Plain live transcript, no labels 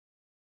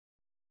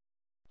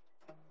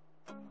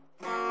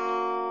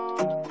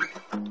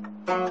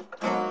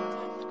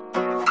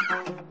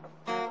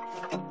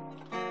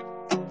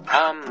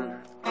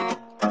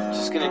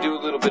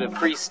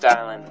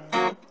freestyling.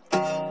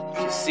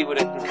 Just see what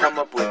I can come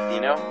up with,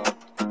 you know?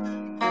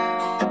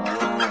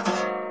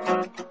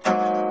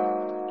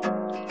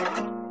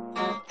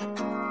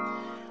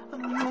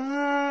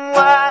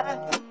 Why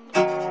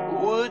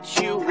would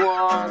you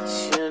want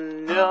to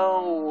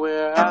know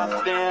where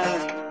I've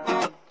been?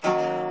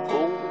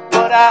 Oh,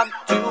 what I'm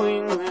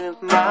doing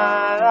with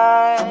my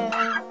life?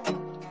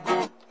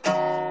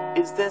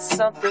 Is there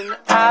something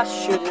I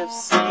should have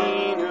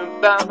seen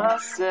about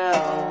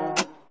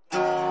myself?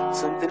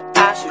 Something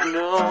I should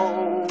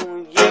know,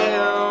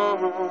 yeah.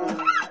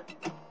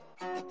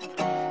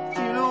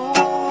 You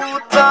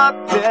thought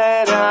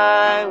that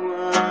I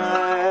would.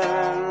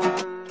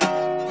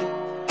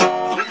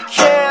 You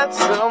cared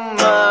so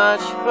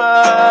much,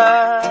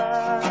 but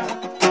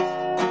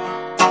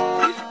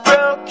you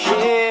broke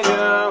it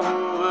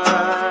over.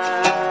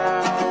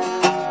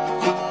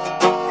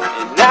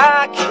 And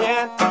I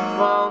can't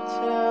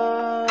falter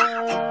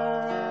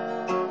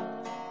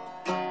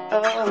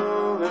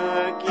over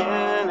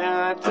again.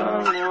 I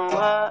don't know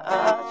why I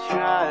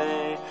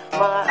try,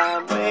 why I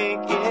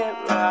make it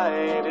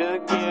right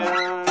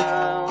again.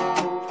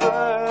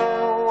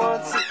 Over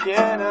once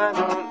again, I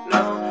don't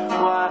know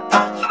why I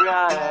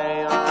try,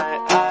 why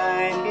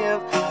I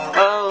give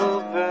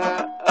over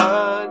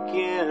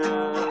again.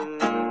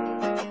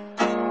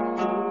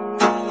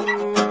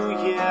 Ooh,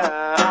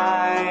 yeah,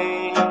 I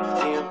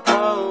give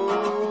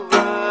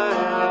over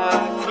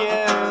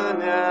again.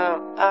 Now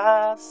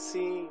I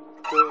see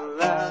the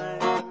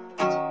light,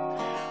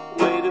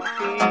 way to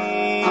be,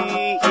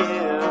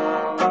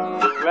 yeah,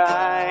 the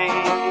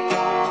right.